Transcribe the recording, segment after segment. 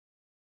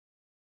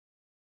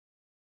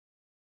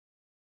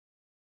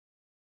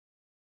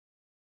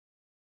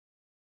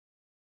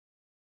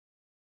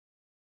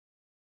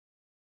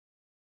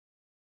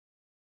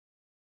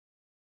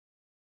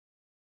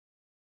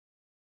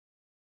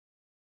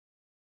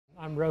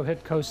I'm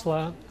Rohit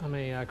Khosla. I'm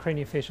a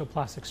craniofacial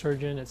plastic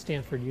surgeon at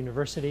Stanford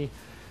University.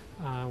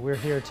 We're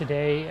here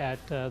today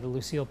at the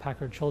Lucile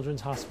Packard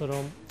Children's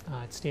Hospital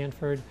at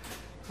Stanford.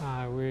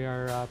 We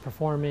are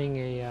performing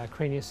a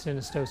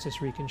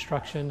craniosynsytosis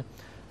reconstruction.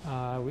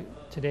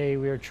 Today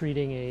we are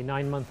treating a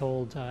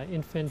 9-month-old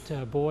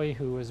infant boy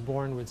who was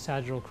born with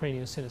sagittal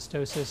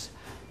craniosynostosis.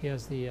 He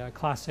has the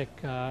classic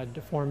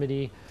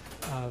deformity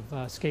of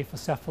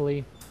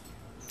scaphocephaly,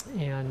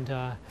 and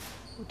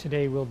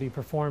today we'll be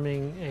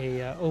performing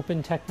a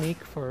open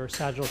technique for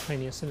sagittal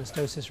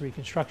craniosynostosis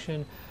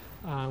reconstruction,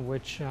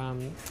 which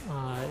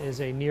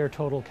is a near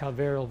total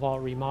Calvarial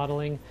vault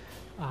remodeling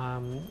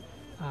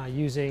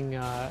using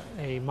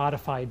a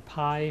modified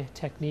pie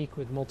technique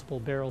with multiple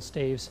barrel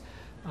staves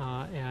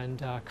and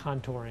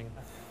contouring.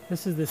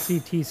 This is the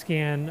CT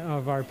scan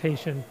of our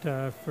patient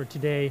for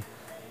today.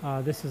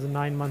 This is a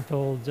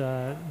 9-month-old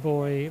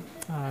boy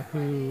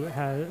who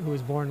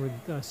was born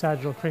with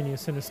sagittal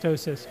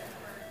craniosynostosis.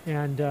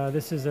 And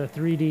this is a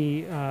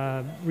 3D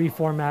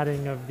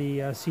reformatting of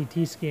the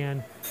CT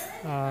scan.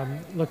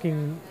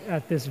 Looking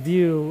at this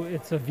view,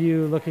 it's a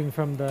view looking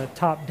from the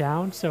top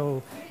down,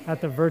 so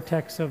at the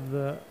vertex of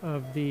the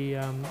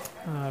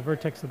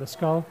vertex of the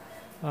skull.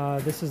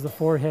 This is the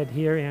forehead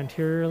here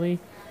anteriorly,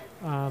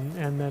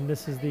 and then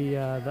this is the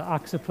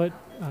occiput,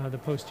 the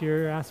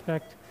posterior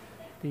aspect,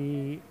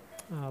 the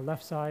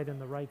left side and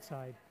the right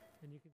side. And you can